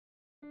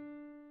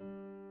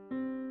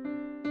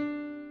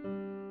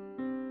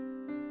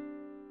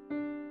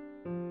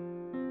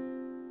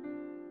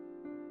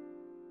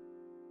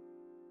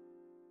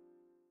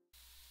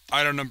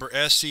Item Number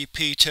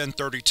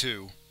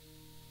SCP-1032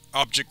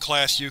 Object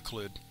Class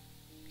Euclid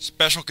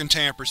Special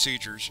Containment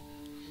Procedures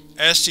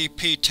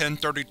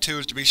SCP-1032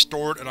 is to be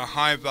stored in a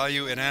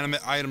high-value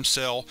inanimate item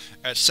cell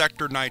at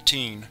Sector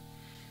 19.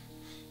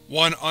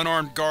 One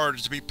unarmed guard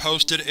is to be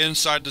posted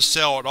inside the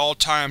cell at all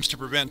times to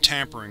prevent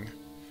tampering.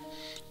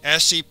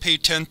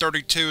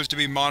 SCP-1032 is to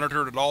be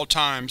monitored at all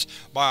times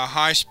by a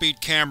high-speed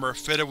camera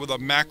fitted with a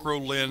macro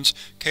lens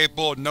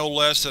capable of no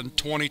less than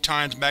 20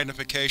 times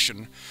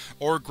magnification,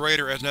 or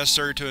greater as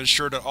necessary to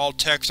ensure that all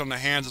text on the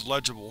hands is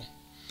legible.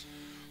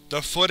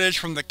 The footage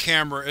from the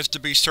camera is to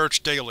be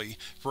searched daily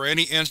for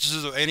any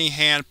instances of any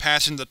hand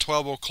passing the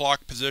 12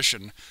 o'clock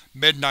position.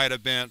 Midnight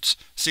events.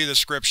 See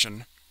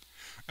description.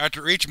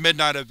 After each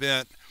midnight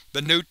event,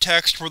 the new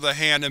text for the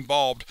hand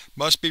involved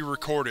must be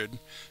recorded,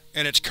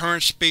 and its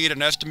current speed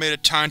and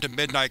estimated time to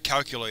midnight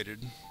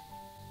calculated.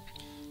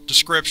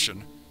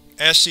 Description: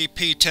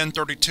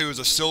 SCP-1032 is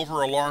a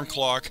silver alarm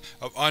clock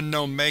of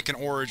unknown make and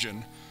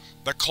origin.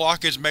 The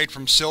clock is made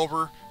from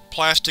silver,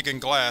 plastic,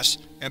 and glass,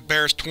 and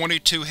bears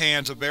 22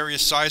 hands of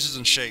various sizes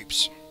and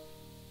shapes.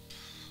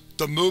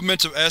 The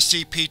movements of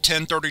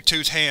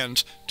SCP-1032's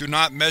hands do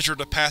not measure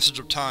the passage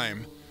of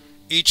time.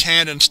 Each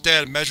hand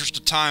instead measures the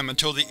time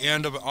until the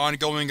end of an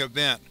ongoing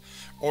event,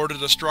 or the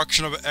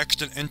destruction of an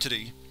extant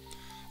entity.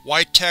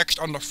 White text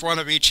on the front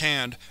of each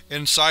hand,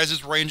 in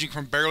sizes ranging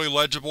from barely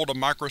legible to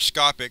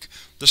microscopic,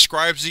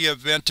 describes the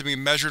event to be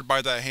measured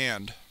by that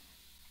hand.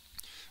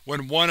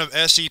 When one of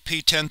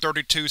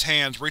SCP-1032's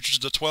hands reaches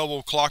the 12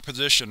 o'clock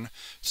position,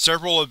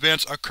 several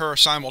events occur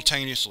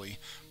simultaneously,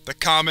 the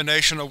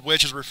combination of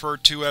which is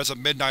referred to as a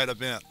midnight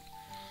event.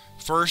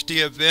 First, the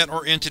event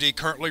or entity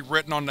currently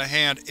written on the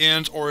hand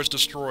ends or is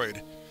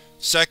destroyed.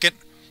 Second,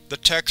 the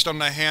text on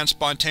the hand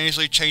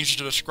spontaneously changes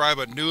to describe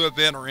a new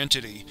event or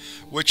entity,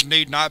 which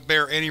need not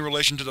bear any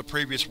relation to the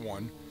previous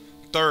one.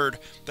 Third,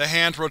 the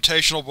hand's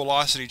rotational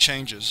velocity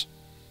changes.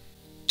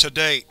 To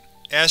date,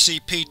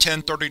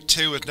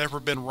 SCP-1032 has never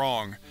been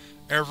wrong.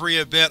 Every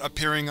event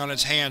appearing on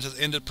its hands has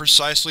ended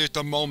precisely at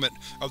the moment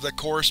of the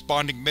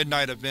corresponding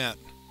midnight event.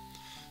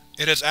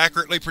 It has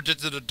accurately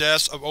predicted the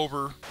deaths of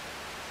over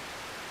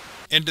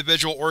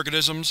individual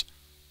organisms,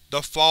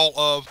 the fall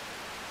of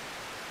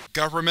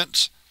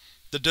governments,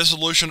 the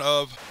dissolution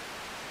of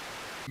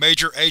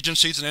major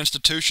agencies and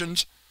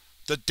institutions,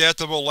 the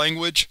death of a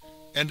language,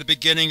 and the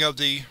beginning of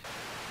the…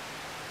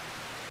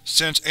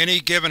 Since any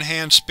given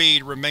hand's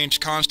speed remains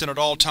constant at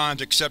all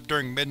times except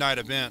during midnight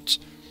events,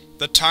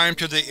 the time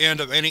to the end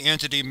of any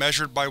entity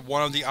measured by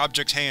one of the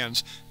object's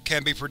hands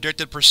can be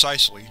predicted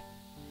precisely.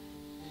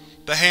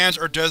 The hands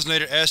are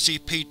designated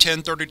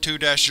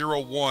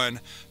SCP-1032-01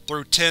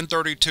 through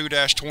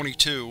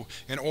 1032-22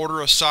 in order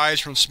of size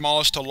from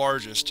smallest to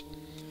largest.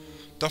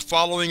 The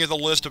following is a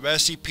list of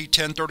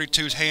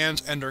SCP-1032's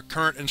hands and their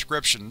current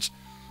inscriptions.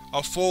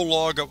 A full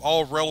log of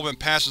all relevant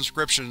past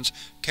inscriptions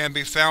can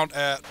be found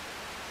at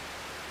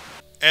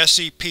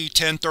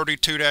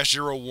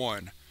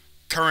SCP-1032-01.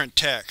 Current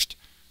text: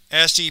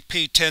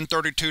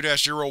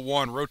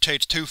 SCP-1032-01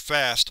 rotates too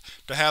fast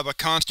to have a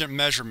constant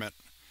measurement.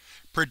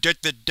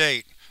 Predicted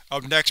date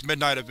of next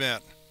midnight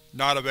event.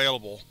 Not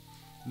available.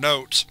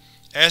 Notes: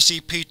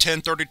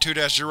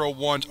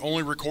 SCP-1032-01's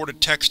only recorded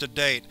text to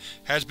date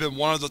has been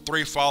one of the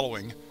three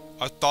following: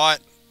 a thought,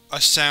 a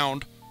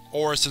sound,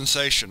 or a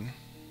sensation.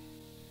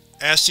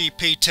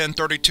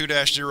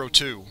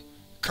 SCP-1032-02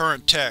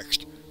 Current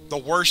text: the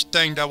worst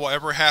thing that will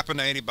ever happen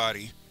to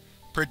anybody.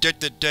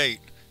 Predicted date: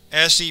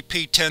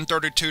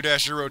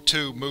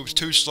 SCP-1032-02 moves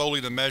too slowly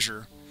to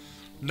measure.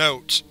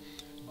 Notes: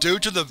 due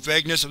to the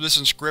vagueness of this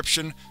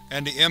inscription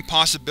and the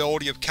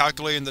impossibility of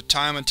calculating the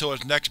time until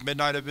its next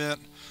midnight event,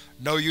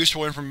 no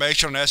useful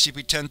information on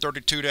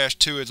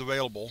SCP-1032-2 is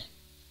available.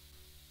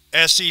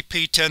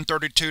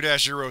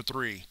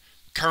 SCP-1032-03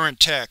 Current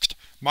text: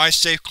 My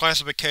safe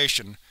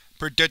classification.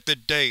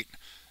 Predicted date: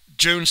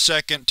 June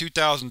 2,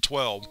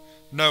 2012.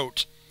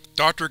 Note: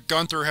 Dr.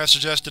 Gunther has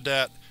suggested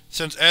that,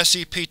 since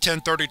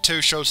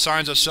SCP-1032 shows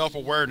signs of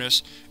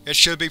self-awareness, it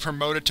should be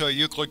promoted to a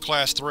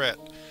Euclid-class threat.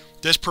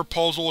 This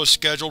proposal is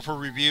scheduled for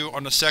review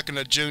on the 2nd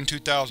of June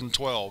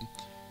 2012.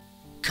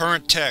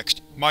 Current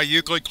text: My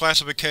Euclid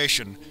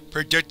classification.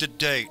 Predicted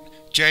date: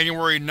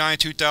 January 9,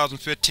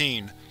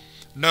 2015.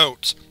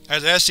 Notes: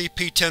 as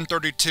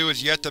SCP-1032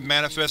 is yet to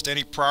manifest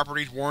any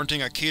properties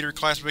warranting a Keter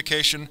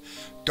classification,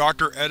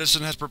 Dr.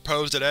 Edison has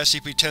proposed that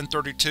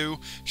SCP-1032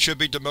 should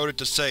be demoted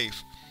to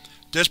Safe.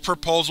 This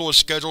proposal is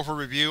scheduled for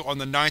review on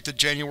the 9th of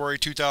January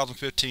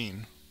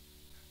 2015.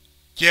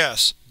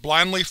 Yes,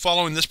 blindly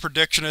following this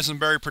prediction isn't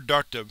very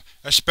productive,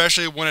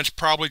 especially when it's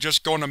probably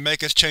just going to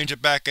make us change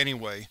it back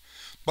anyway.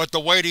 But the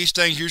way these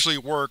things usually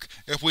work,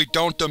 if we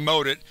don't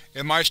demote it,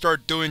 it might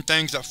start doing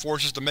things that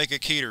force us to make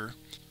it Keter.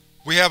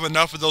 We have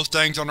enough of those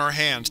things on our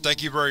hands,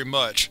 thank you very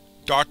much.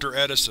 Dr.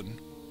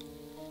 Edison.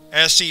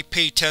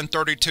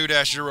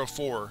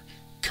 SCP-1032-04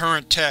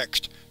 Current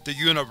text: The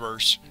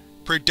Universe.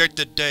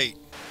 Predicted date.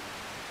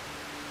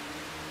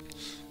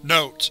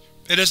 Notes: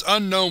 It is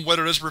unknown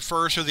whether this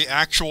refers to the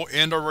actual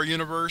end of our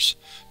universe,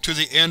 to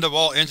the end of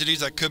all entities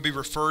that could be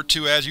referred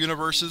to as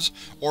universes,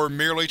 or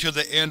merely to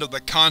the end of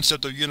the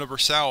concept of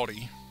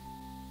universality.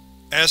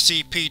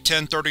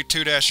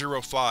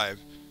 SCP-1032-05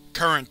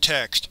 Current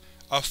text: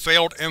 A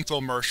failed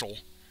infomercial.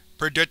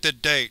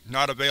 Predicted date: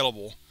 not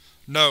available.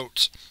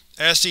 Notes: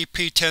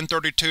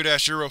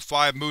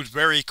 SCP-1032-05 moves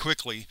very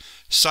quickly,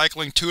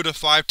 cycling 2 to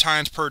 5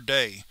 times per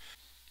day.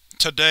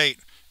 To date,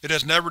 it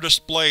has never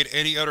displayed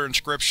any other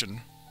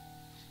inscription.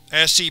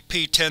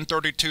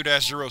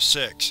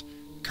 SCP-1032-06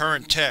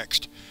 Current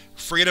text: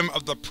 Freedom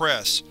of the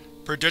Press.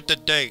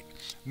 Predicted date: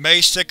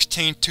 May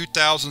 16,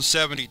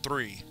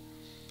 2073.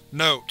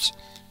 Notes: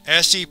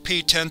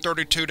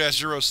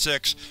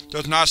 SCP-1032-06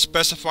 does not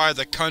specify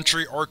the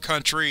country or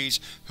countries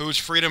whose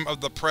freedom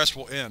of the press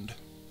will end.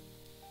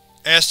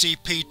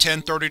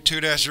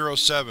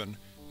 SCP-1032-07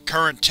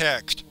 Current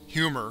text: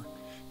 Humor.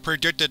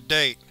 Predicted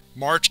date: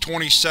 March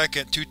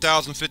 22,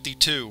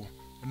 2052.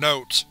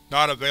 Notes: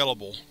 not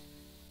available.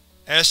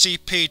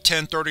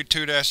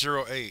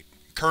 SCP-1032-08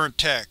 Current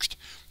text: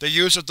 The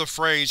use of the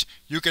phrase,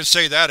 "You can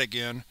say that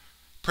again."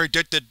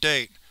 Predicted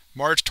date: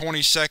 March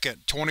 22,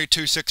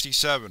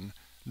 2267.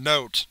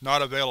 Notes: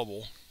 not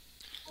available.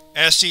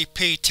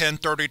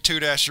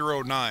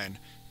 SCP-1032-09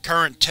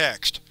 Current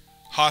text: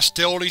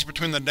 Hostilities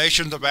between the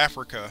nations of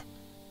Africa.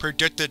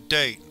 Predicted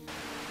date.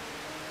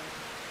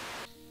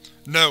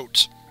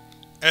 Notes: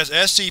 As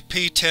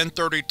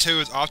SCP-1032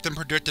 is often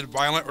predicted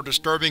violent or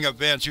disturbing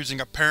events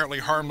using apparently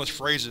harmless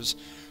phrases,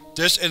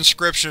 this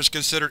inscription is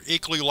considered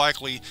equally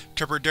likely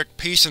to predict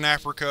peace in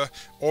Africa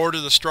or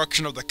the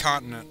destruction of the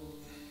continent.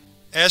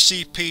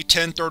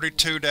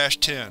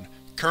 SCP-1032-10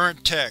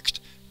 Current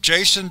text: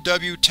 Jason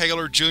W.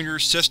 Taylor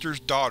Jr.'s sister's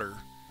daughter.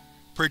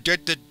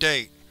 Predicted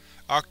date: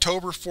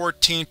 October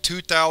 14,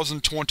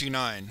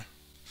 2029.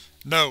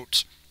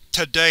 Notes: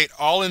 To date,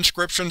 all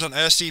inscriptions on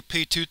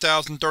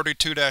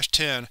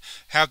SCP-2032-10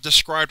 have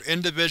described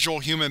individual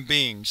human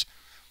beings.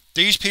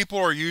 These people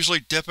are usually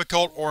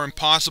difficult or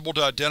impossible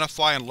to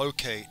identify and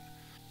locate.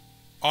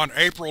 On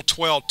April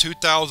 12,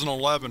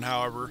 2011,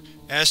 however,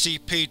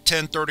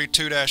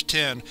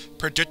 SCP-1032-10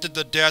 predicted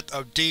the death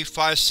of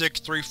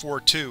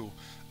D-56342,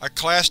 a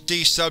Class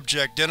D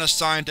subject then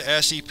assigned to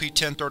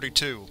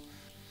SCP-1032.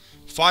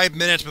 5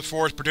 minutes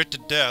before his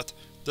predicted death,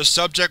 the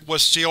subject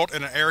was sealed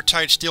in an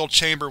airtight steel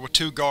chamber with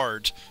 2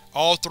 guards.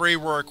 All 3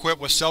 were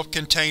equipped with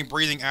self-contained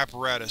breathing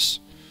apparatus.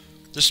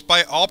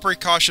 Despite all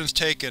precautions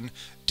taken,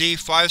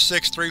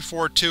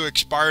 D-56342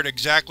 expired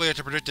exactly at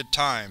the predicted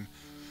time.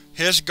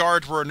 His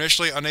guards were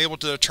initially unable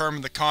to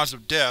determine the cause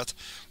of death,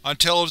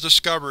 until it was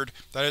discovered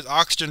that his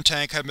oxygen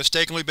tank had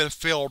mistakenly been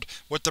filled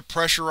with the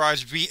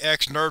pressurized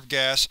VX nerve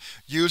gas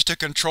used to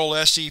control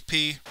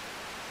SCP.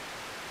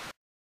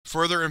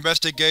 Further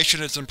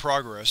investigation is in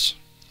progress.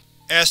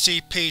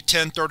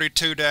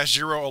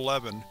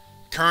 SCP-1032-011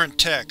 Current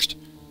text: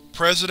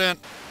 President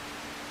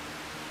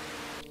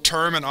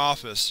Term in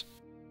office.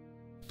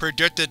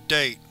 Predicted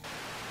date.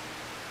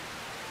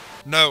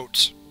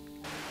 Notes: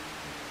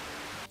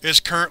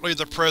 Is currently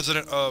the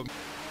President of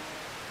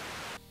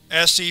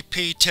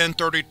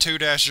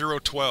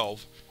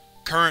SCP-1032-012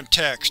 Current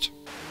text: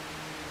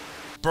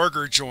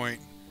 Burger Joint.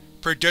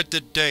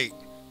 Predicted date: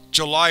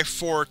 July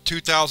 4,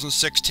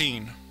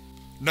 2016.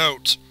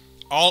 Notes: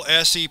 All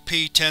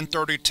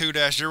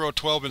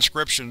SCP-1032-012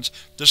 inscriptions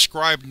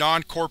describe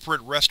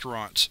non-corporate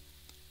restaurants.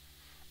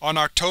 On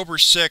October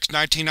 6,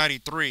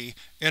 1993,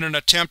 in an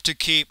attempt to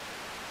keep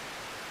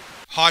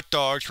hot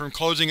dogs from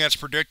closing as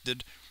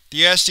predicted,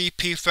 the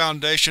SCP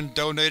Foundation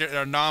donated an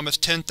anonymous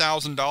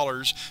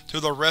 $10,000 to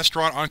the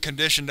restaurant on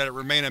condition that it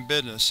remain in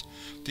business.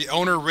 The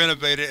owner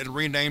renovated and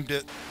renamed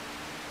it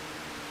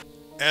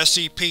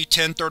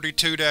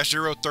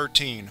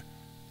SCP-1032-013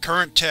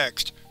 Current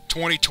text: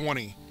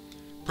 2020.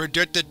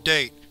 Predicted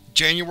date: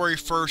 January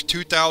 1,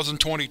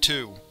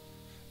 2022.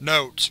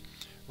 Notes: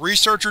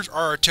 Researchers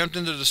are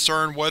attempting to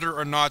discern whether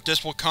or not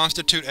this will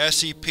constitute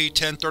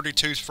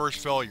SCP-1032's first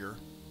failure.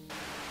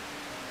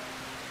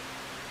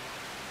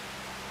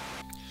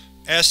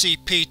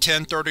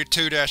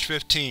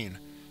 SCP-1032-15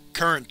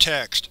 Current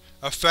text: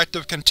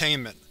 Effective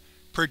containment.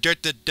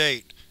 Predicted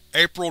date: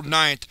 April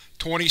 9,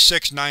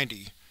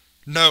 2690.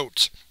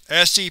 Notes: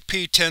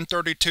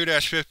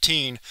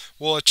 SCP-1032-15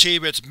 will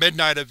achieve its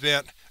midnight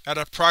event at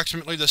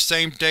approximately the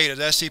same date as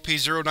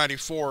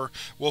SCP-094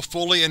 will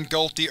fully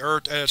engulf the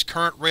Earth at its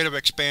current rate of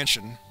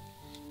expansion.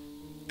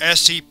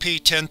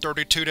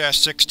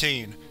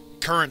 SCP-1032-16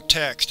 Current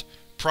text: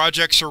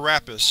 Project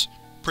Serapis.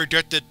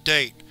 Predicted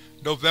date: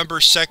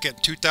 November 2,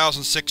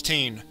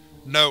 2016.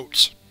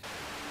 Notes: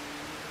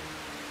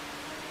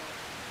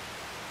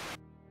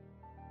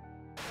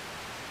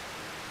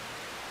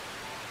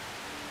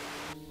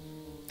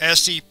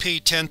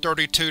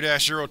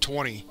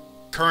 SCP-1032-020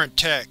 Current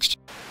text: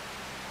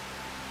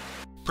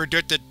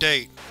 Predicted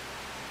date.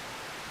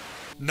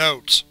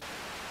 Notes: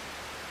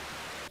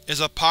 Is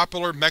a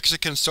popular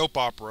Mexican soap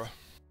opera.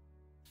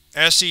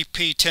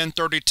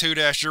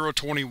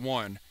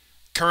 SCP-1032-021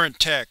 Current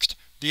text: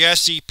 The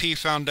SCP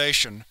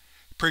Foundation.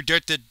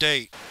 Predicted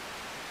date.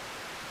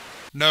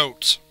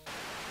 Notes: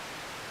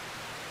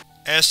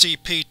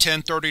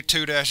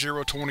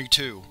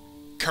 SCP-1032-022.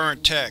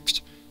 Current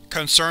text.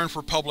 Concern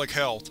for public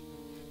health.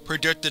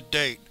 Predicted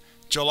date: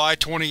 July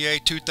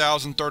 28,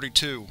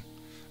 2032.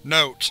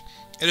 Notes: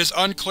 it is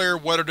unclear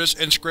whether this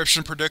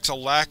inscription predicts a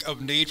lack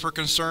of need for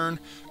concern,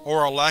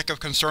 or a lack of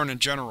concern in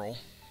general.